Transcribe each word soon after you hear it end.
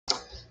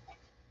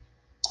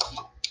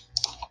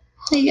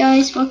Hey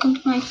guys, welcome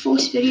to my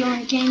first video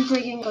on game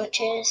breaking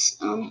glitches.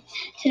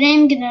 Today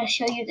I'm gonna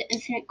show you the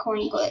infinite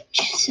coin glitch.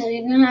 So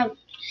you're gonna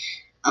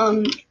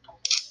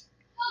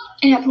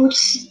have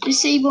ports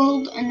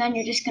disabled, and then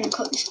you're just gonna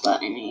click this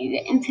button and you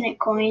get infinite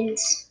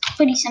coins.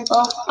 Pretty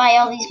simple. Buy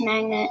all these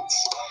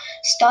magnets,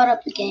 start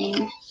up the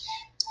game,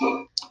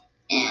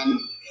 and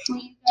for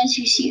you guys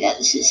who see that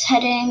this is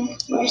heading,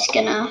 we're just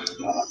gonna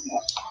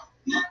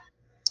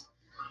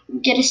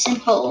get a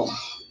simple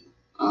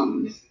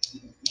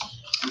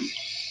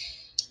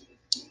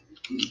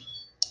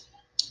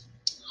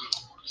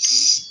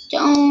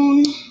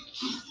stone.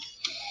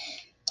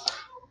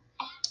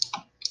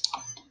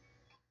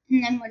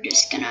 And then we're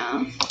just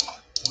gonna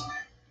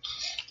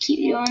keep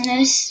doing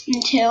this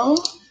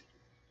until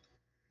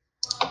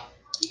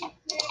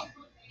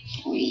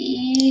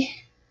we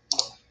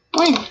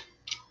win.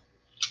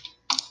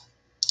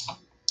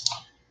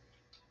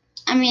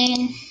 I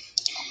mean,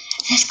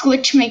 this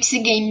glitch makes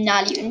the game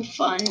not even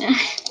fun.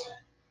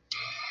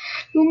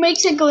 Who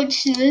makes a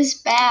glitch this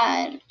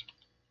bad?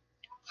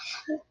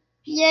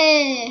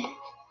 Yay!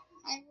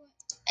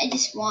 I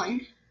just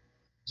won.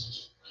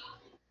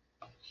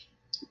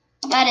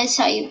 That is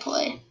how you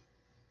play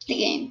the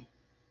game.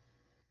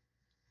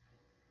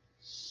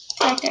 In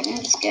fact, I can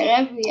just get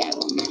every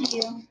element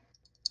here.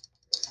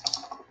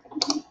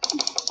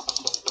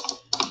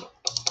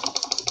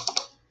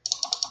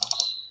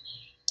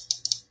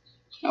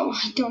 Oh,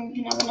 I don't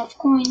even have enough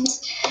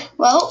coins.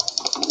 Well,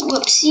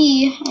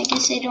 whoopsie. I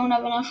guess I don't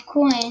have enough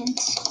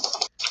coins.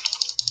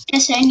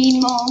 Guess I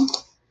need more.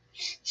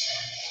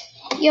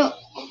 Yo,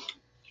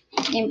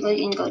 game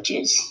breaking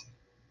glitches.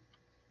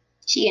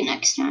 See you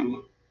next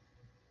time.